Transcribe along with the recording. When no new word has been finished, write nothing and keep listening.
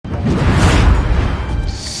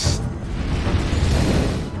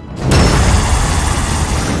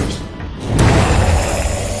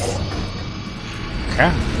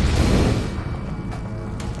Okay.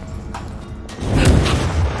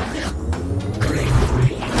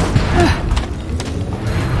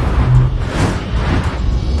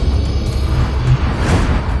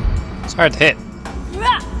 It's hard to hit.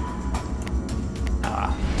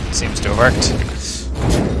 Seems to have worked.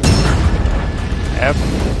 Yep.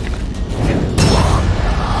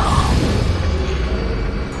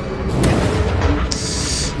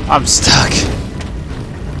 I'm stuck.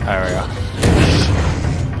 There we go.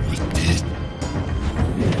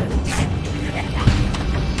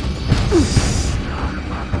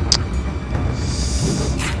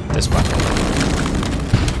 This one.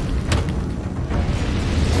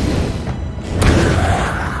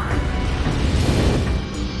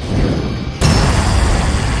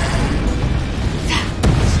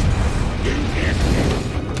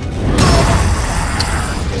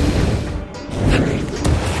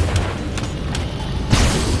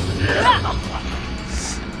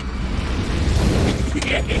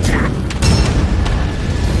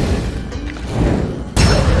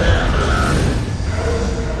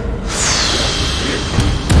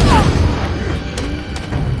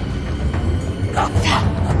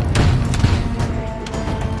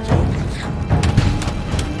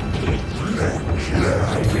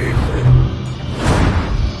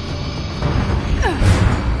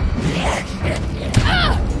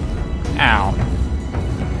 Ow.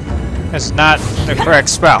 That's not the correct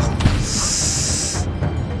spell.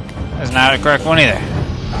 That's not the correct one either.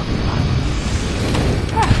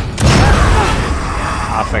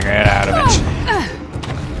 I'll figure it out eventually.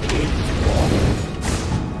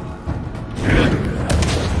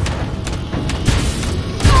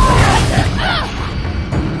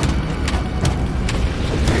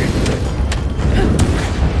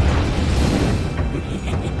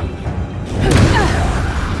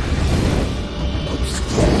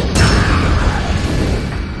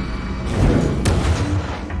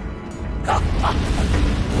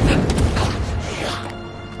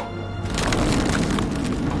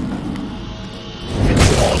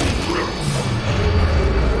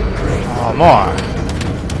 Oh, more.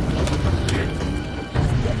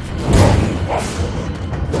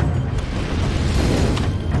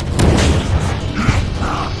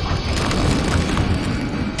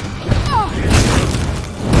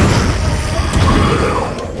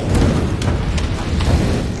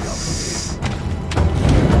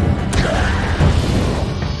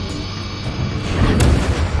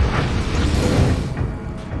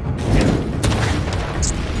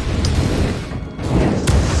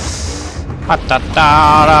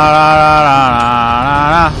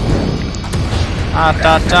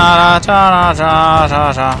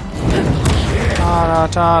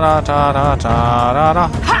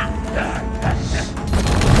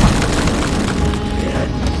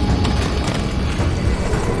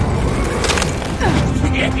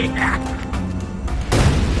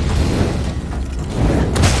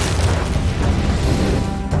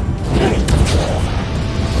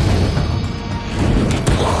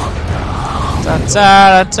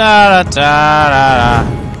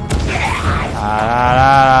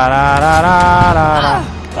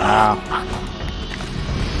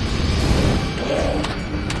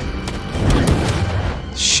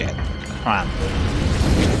 Shit. Come on.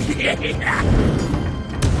 Get out of there.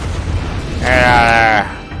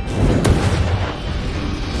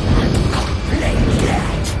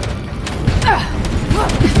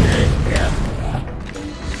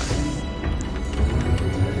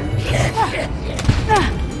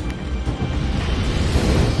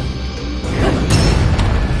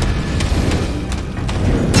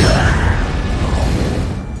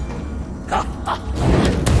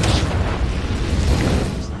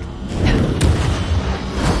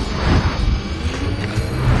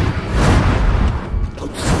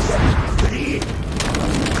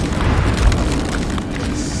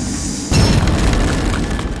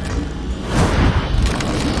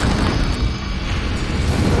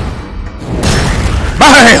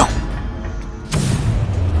 BAM!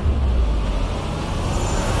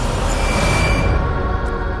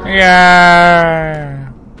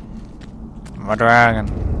 Yeah, I'm a dragon.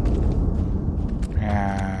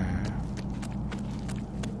 Yeah.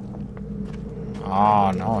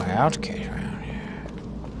 Oh, no health kit around here.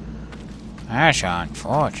 That's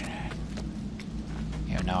unfortunate.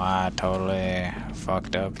 You know, I totally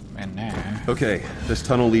fucked up in there. Okay, this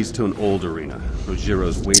tunnel leads to an old arena.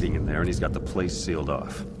 Rojiro's waiting in there, and he's got the place sealed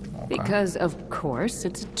off. Okay. Because, of course,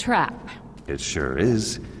 it's a trap. It sure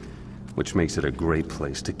is. Which makes it a great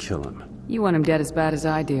place to kill him. You want him dead as bad as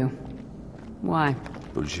I do. Why?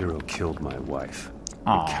 Rojiro killed my wife.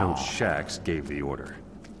 Aww. And Count Shax gave the order.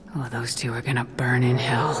 Oh, those two are gonna burn in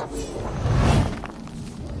hell.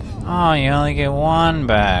 Oh, you only get one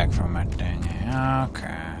back from a thing.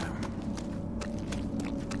 Okay.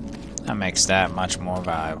 That makes that much more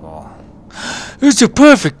valuable. It's a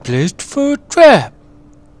perfect place for a trap.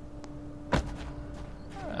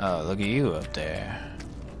 Oh, look at you up there.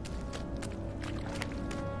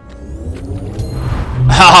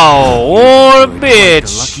 Oh, what a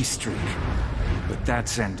bitch! Lucky streak, but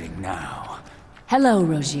that's ending now. Hello,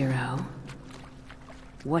 Rogero.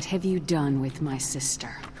 What have you done with my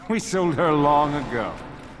sister? We sold her long ago.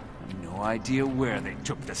 No idea where they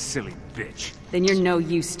took the silly bitch. Then you're no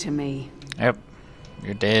use to me. Yep,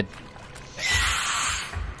 you're dead.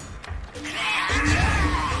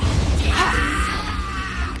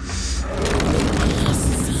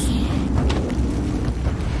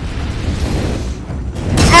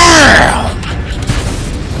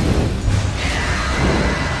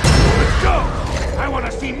 Let's go! I want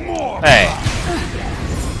to see more! Hey.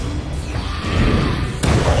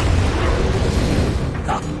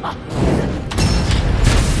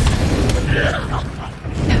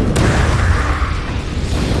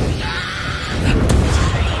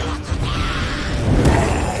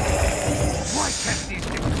 Why can't these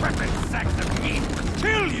decrepit sacks of meat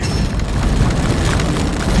kill you?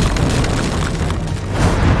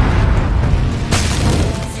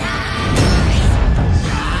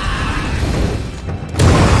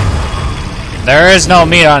 There is no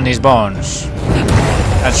meat on these bones.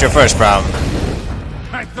 That's your first problem.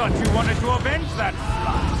 I thought you wanted to avenge that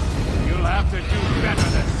slot. You'll have to do better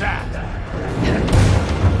than that.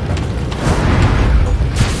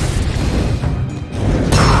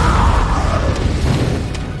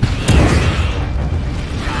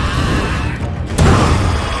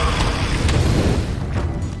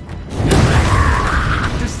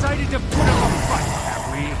 Decided to put up a fight, have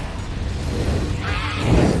we?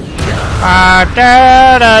 Da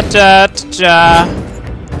da da da da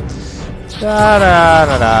da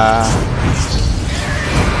da da.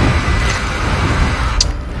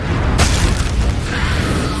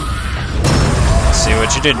 See what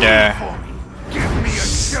you did there. Give me a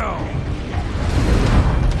show.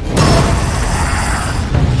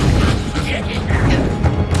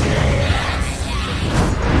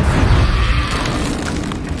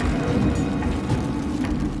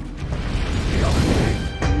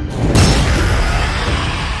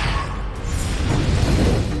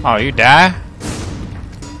 Oh, you die?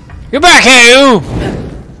 Get back here, you!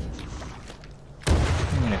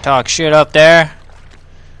 You gonna talk shit up there?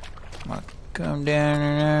 I'm gonna come down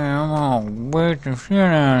in there. I'm gonna beat the shit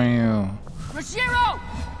out of you. Rogero!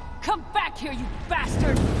 Come back here, you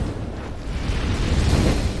bastard!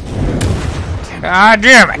 God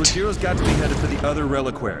damn it! Rogero's got to be headed for the other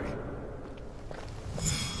reliquary.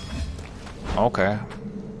 Okay.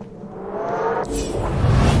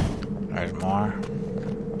 There's more.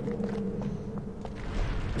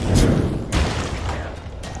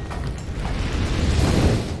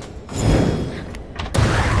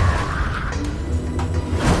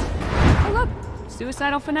 Oh, look!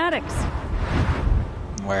 Suicidal fanatics.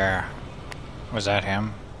 Where? Was that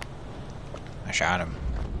him? I shot him.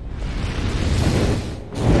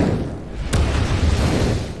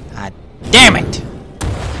 God damn it!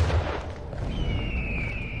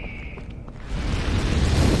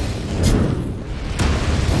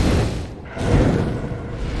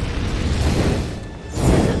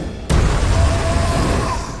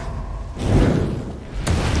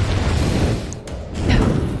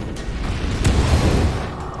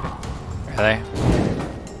 Really?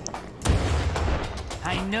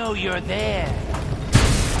 I know you're there.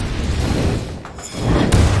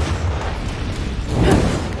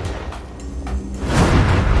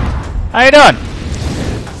 How you doing?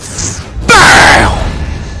 BAM!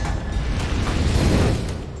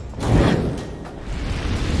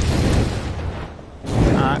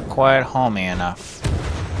 Not quite homey enough.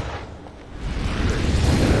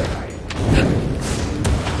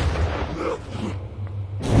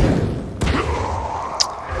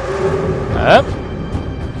 Up.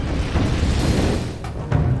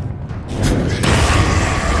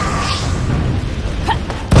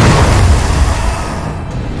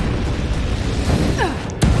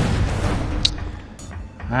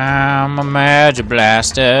 I'm a magic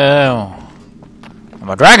blaster. I'm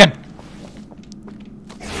a dragon.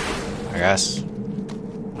 I guess. I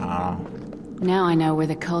don't know. Now I know where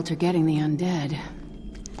the cult are getting the undead.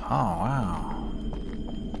 Oh, wow.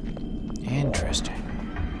 Interesting.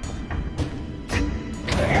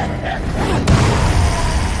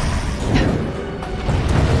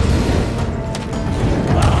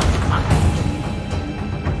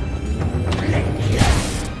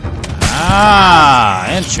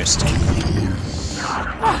 Ah, interesting.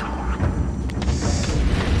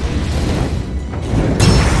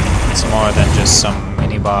 It's more than just some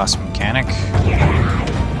mini-boss mechanic.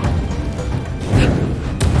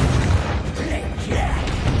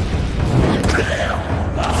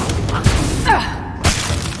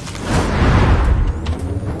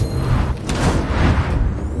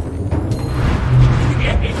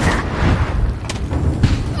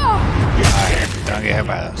 Don't get hit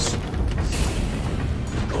by those.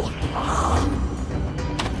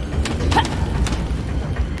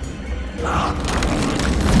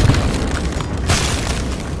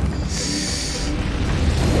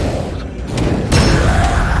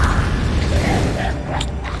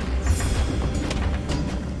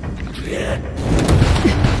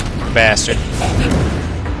 Bastard.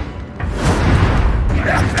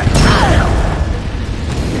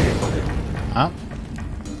 Huh?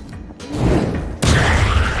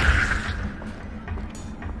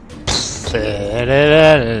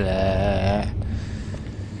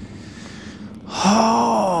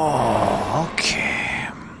 Oh, okay.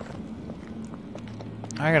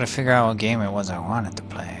 I gotta figure out what game it was I wanted to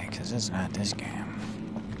play, because it's not this game.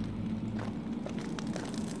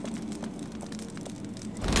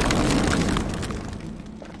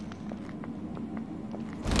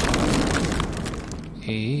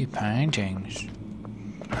 Paintings. Is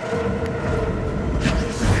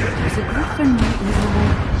it Griffin right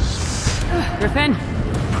now? Griffin?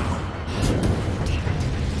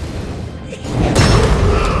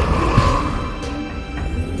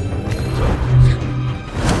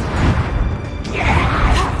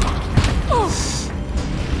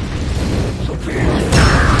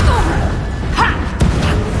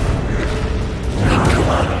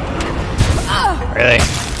 Really?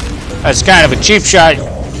 That's kind of a cheap shot.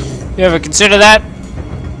 You ever consider that?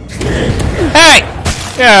 Hey!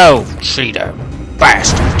 You cheater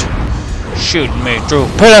bastard! Shooting me through a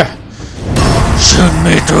pillar! Shooting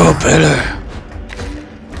me through a pillar!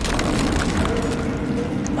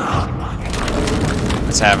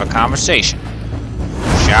 Let's have a conversation,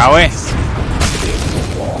 shall we?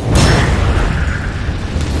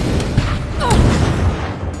 No.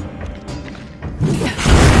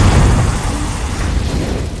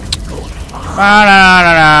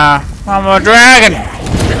 I'm a dragon!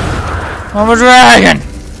 I'm a dragon!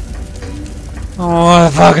 I'm a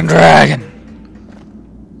motherfucking dragon!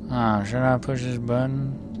 Oh, should I push this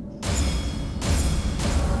button?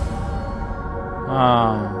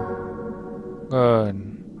 Oh. Good.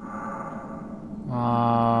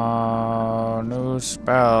 New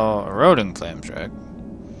spell. Eroding Flame Strike.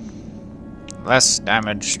 Less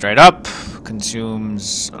damage straight up.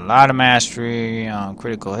 Consumes a lot of mastery on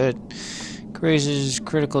critical hit. Increases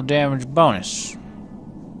critical damage bonus.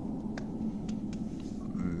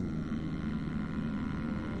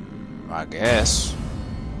 I guess.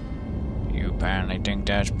 You apparently think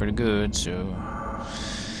that's pretty good, so...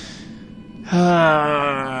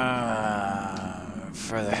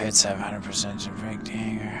 further hits have 100% to break the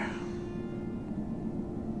anger.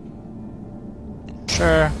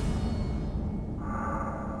 Sure.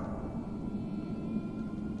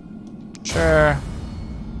 Sure.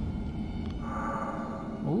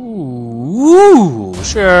 Ooh,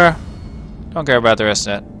 sure. Don't care about the rest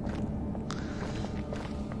of that.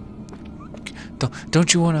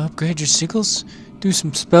 Don't you want to upgrade your sickles? Do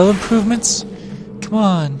some spell improvements? Come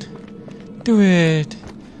on. Do it.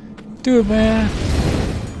 Do it, man.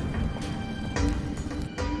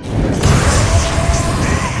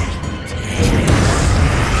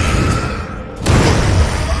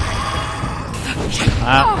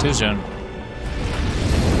 Ah, too soon.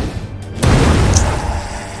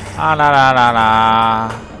 Ah, la la la la.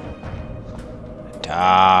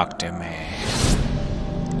 Talk to me.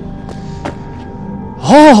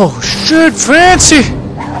 Oh, shit, Fancy!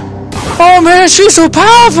 Oh man, she's so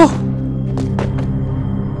powerful!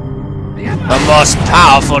 The most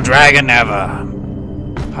powerful dragon ever.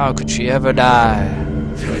 How could she ever die?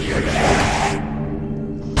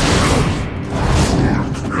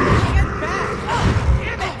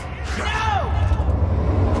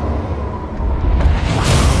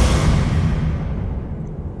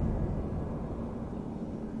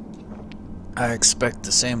 I expect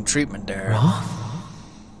the same treatment there. Huh?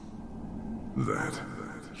 That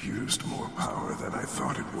used more power than I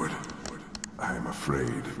thought it would. I am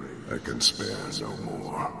afraid I can spare no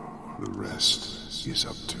more. The rest is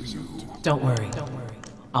up to you. Don't worry.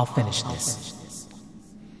 I'll finish this.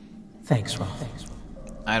 Thanks, Ron.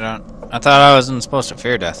 I thought I wasn't supposed to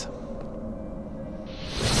fear death.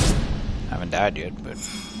 I haven't died yet, but...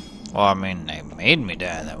 Well, I mean, they made me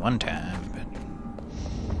die that one time, but...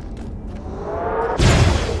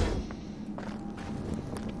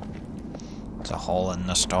 There's a hole in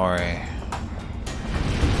the story.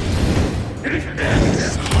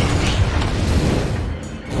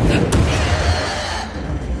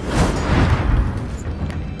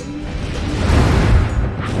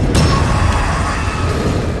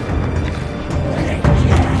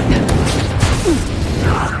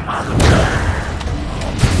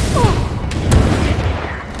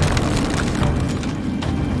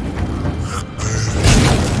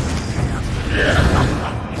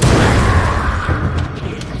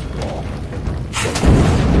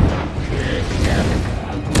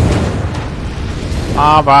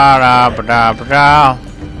 Ba-da-ba-da-ba-da.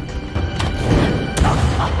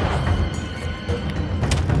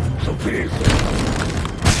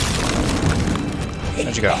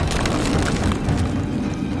 Where'd you go?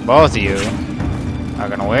 Both of you are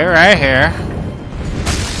gonna wait right here.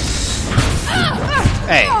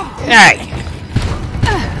 Hey, hey!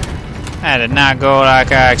 That did not go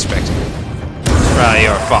like I expected. It's probably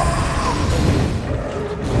your fault.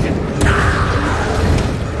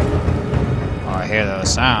 I hear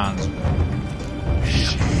those sounds.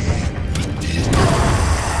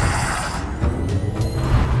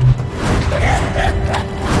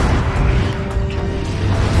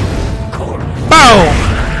 Boom!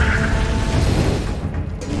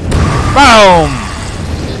 Boom!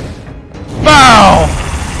 Boom!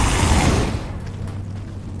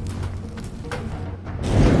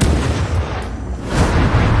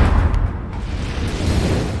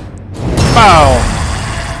 Boom!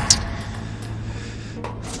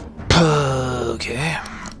 Okay.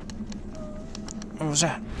 What was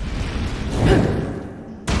that?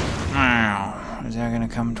 Wow. Is that gonna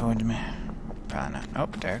come towards me? Probably not. Oh,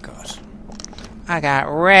 there it goes. I got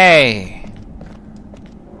Ray!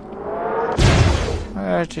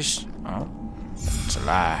 I just... Oh. It's a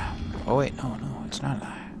lie. Oh wait, no, it's not a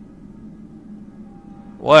lie.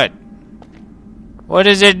 What? What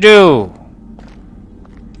does it do?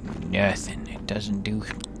 Nothing. It doesn't do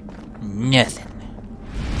nothing.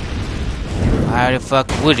 Why the fuck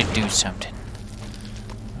would it do something?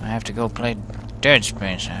 I have to go play Dead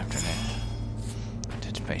Space after that.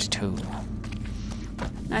 Dead Space 2.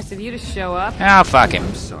 Nice of you to show up. Oh, fuck him.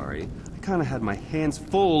 I'm sorry. I kind of had my hands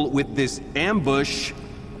full with this ambush.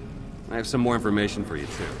 I have some more information for you,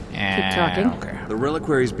 too. Yeah, Keep talking. I don't care. The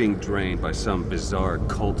reliquary is being drained by some bizarre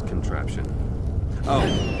cult contraption. Oh,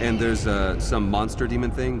 and there's some monster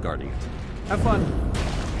demon thing guarding it. Have fun.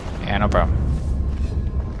 Yeah, no problem.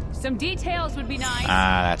 Some details would be nice.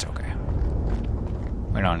 That's okay.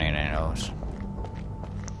 We don't need any of those.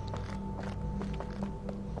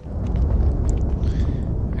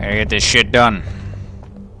 Gotta get this shit done.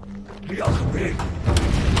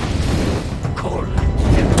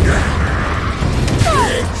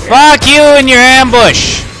 Fuck you and your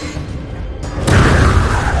ambush!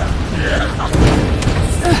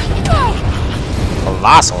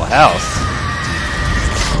 Colossal health.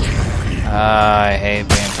 I hate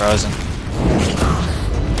being frozen.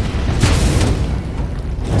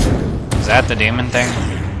 Is that the demon thing?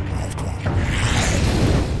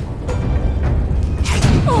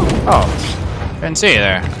 Oh, didn't see you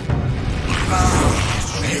there.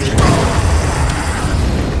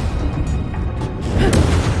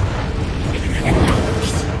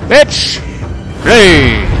 Bitch!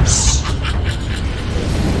 Please!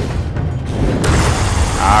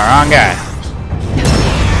 Ah, wrong guy.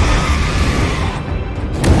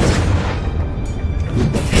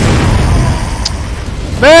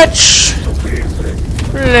 Bitch!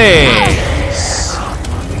 Please!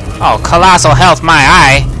 Oh, colossal health, my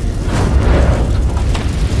eye!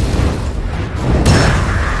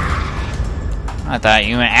 I thought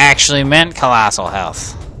you actually meant colossal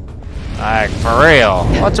health. Like, for real.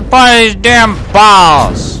 What's the point of these damn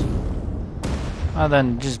balls? Other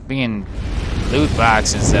than just being loot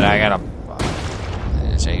boxes that I gotta...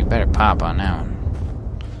 So you better pop on that one.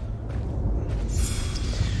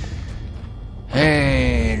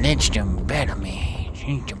 Hey, Lichdom, Battlemage.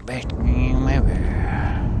 He's the best game ever.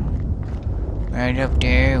 Right up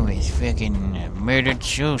there with fucking murdered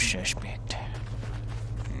soul suspect.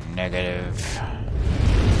 Negative.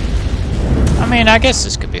 I mean, I guess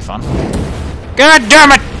this could be fun. God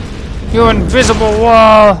damn it! You invisible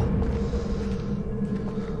wall!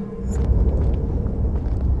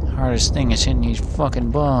 Hardest thing is hitting these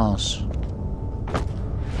fucking balls.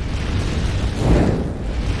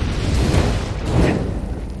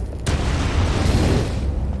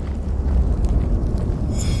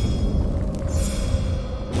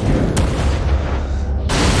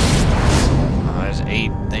 There's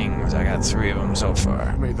 8 things. I got 3 of them so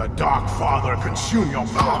far. May the Dark Father consume your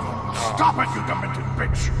mouth. Stop it, you demented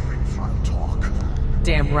bitch. I'll talk.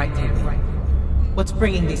 Damn right, Taylor. What's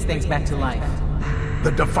bringing these things back to life?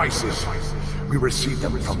 The devices. We received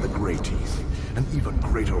them from the Grey Teeth, and even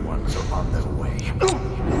greater ones are on their way.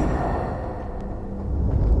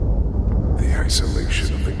 The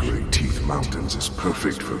isolation of the Grey Teeth Mountains is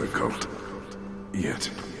perfect for the cult. Yet,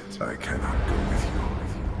 I cannot go with you.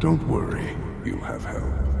 Don't worry, you have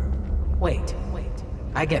help. Wait.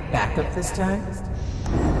 I get backup this time?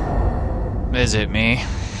 Is it me?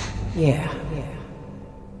 Yeah.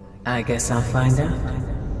 I guess I'll find out.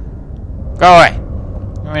 Go away!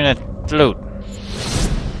 Give me the loot.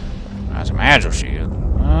 That's some agile shield.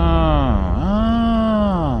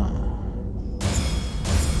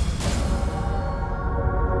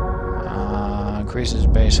 Increases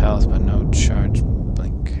base health but no charge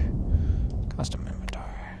blink. Custom inventory.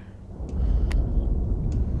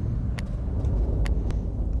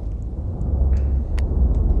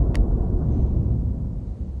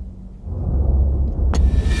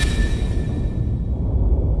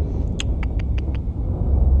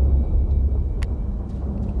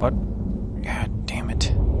 What? God damn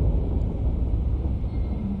it.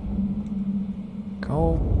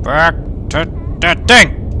 Go back to that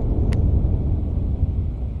thing!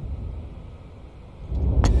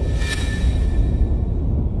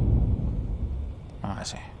 Oh, I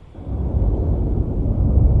see.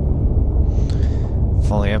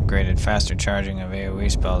 Fully upgraded, faster charging of AoE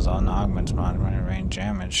spells on augments mod range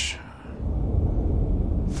damage.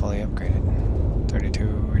 Fully upgraded. 32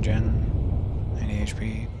 regen. 90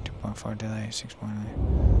 HP, 2.4 delay,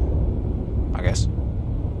 6.8. I guess.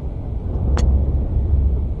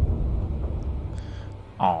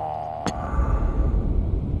 Aww.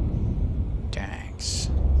 Thanks.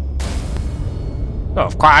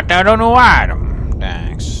 Of course, I don't know item.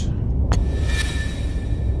 Thanks.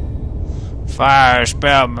 Fire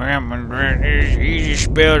spell, easy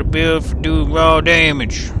spell to build for doing raw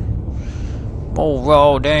damage. More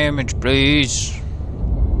raw damage, please.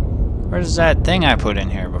 Where's that thing I put in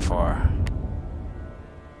here before?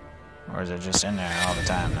 Or is it just in there all the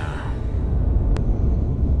time now?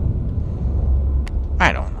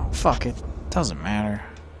 I don't know. Fuck it. Doesn't matter.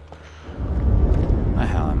 The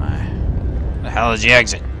hell am I? The hell is the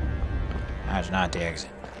exit? That's not the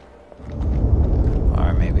exit.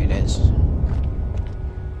 Or maybe it is.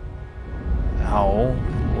 Oh,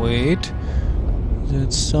 wait.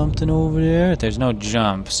 There's something over there? There's no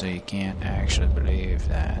jump, so you can't actually believe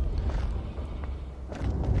that.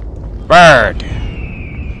 Bird!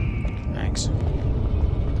 Thanks.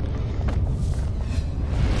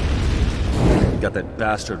 Got that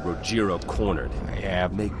bastard Rogiro cornered. Yeah.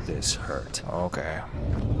 Make this hurt. Okay.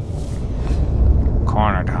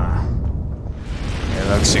 Cornered, huh? It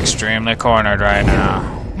looks extremely cornered right now.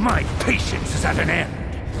 My patience is at an end.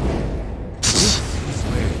 This is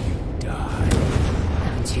where you die.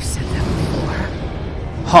 Haven't you said that before?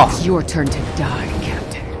 Huh. It's your turn to die,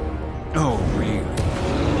 Captain. Oh, really?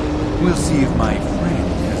 We'll see if my friend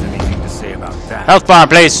has anything to say about that. Health bar,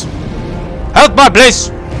 please! Health bar, please!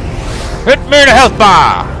 Hit me the health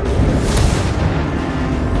bar!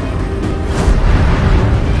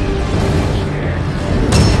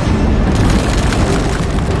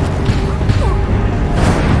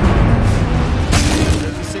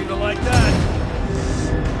 Doesn't seem to like that.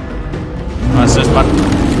 What's this button?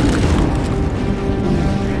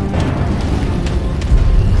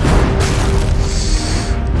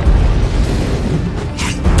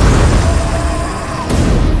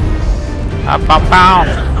 Up, up, down.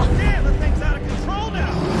 Damn, the thing's out of control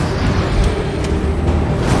now.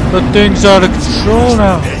 The thing's out of control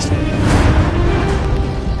now.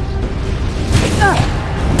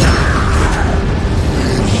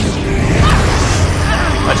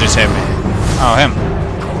 What just hit me? Oh, him.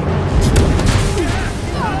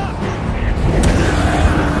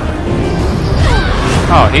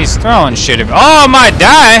 Oh, he's throwing shit at me. Oh, I might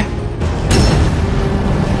die.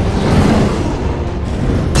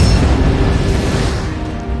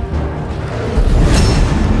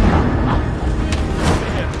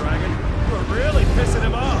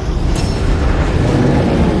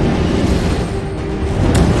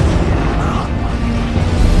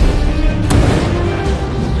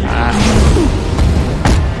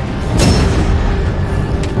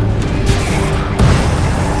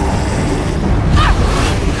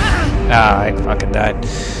 Ah, I fucking died.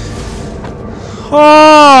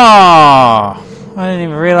 Oh! I didn't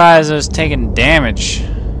even realize I was taking damage.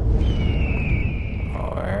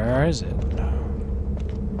 Where is it?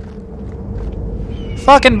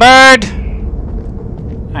 Fucking bird!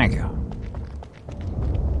 Thank you.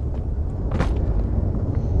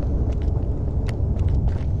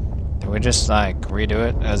 Did we just, like, redo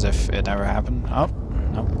it as if it never happened? Oh,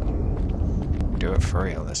 nope. do it for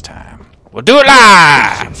real this time. We'll do it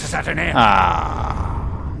live!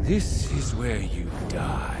 This is where you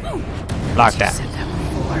die. Lock You that. said that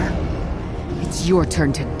before. It's your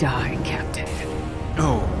turn to die, Captain.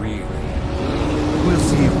 Oh, really? We'll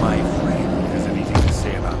see if my friend has anything to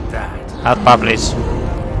say about that. Health bar, please.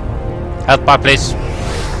 Health bar, please.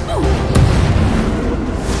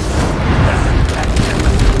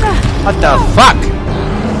 What the fuck?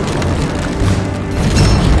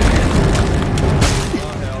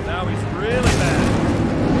 Oh, hell, now he's really bad.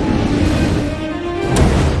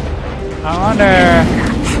 I wonder...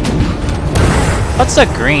 What's a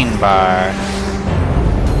green bar?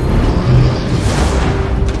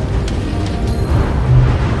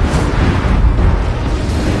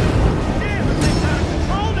 Damn, the thing's out of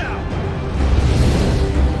control now.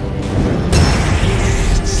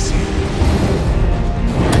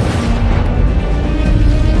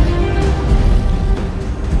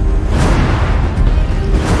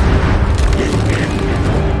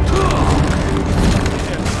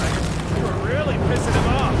 You were really pissing him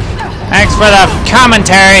off. Thanks for the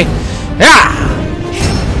commentary. Yeah.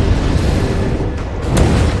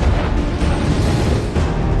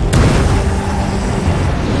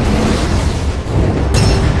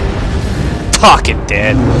 Fucking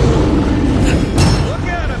dead. Look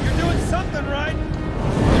at him, you're doing something right.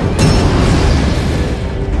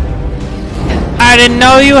 I didn't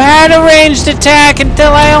know you had a ranged attack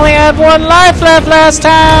until I only had 1 life left last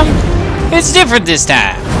time. It's different this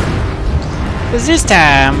time. Cause this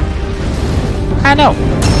time, I know.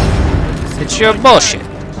 It's your bullshit.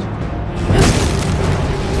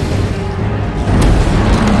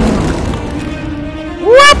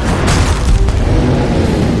 Whoop!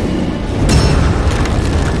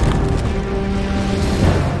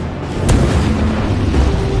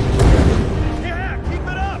 Yeah, keep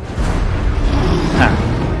it up.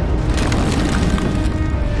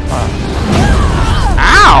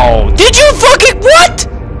 Ow! Did you fucking what?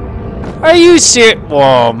 Are you serious?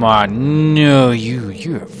 Oh my, no,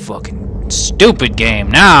 you're a fucking stupid game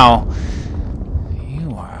now.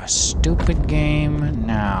 You are a stupid game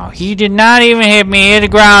now. He did not even hit me, hit the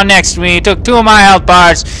ground next to me. He took 2 of my health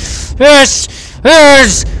bars. This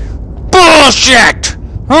is bullshit!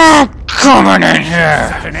 I'm coming in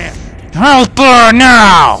here. Health bar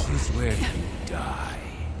now! This is where you die.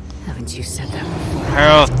 Haven't you said that before?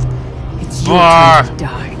 Health It's your bar turn to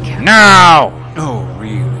die, Captain. now! Oh,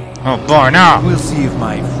 really? Health bar now! We'll see if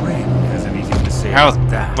my friend has anything to say Health about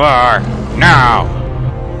that. bar now!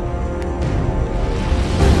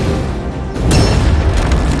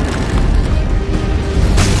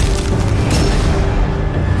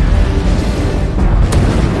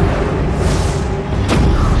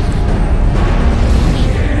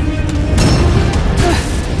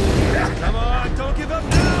 Come on, don't give up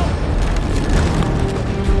now.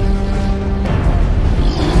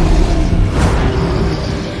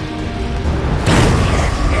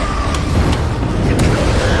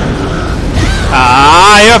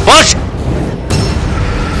 Ah, you're bullshit!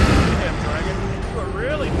 Damn, Dragon, you were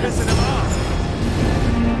really pissing him off.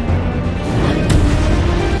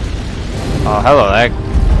 Oh, hello, leg.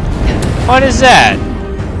 What is that?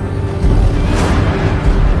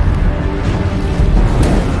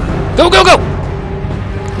 Go, go, go!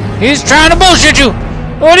 He's trying to bullshit you!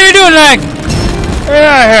 What are you doing, leg? Get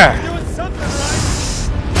out of here! Doing something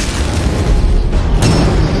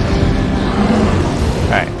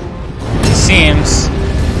right. Alright. It seems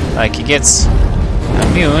like he gets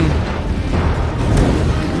immune.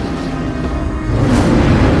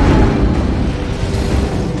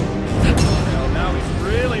 Hell, now he's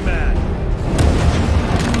really mad.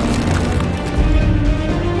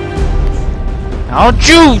 Don't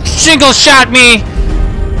you single shot me!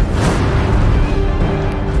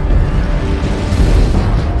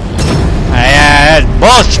 That's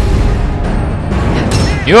bullshit!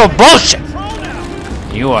 You're bullshit! Control now.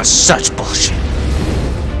 You are such bullshit.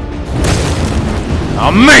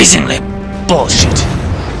 Amazingly bullshit.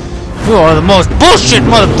 You are the most bullshit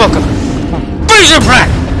motherfucker on Freezer Planet!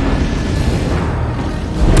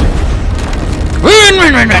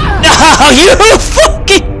 No, you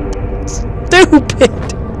fucking stupid!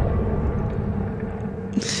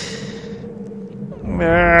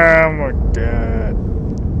 Oh my god.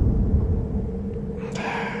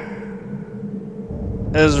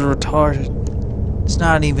 This is retarded. It's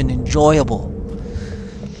not even enjoyable.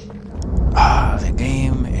 The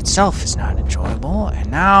game itself is not enjoyable, and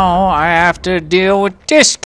now I have to deal with this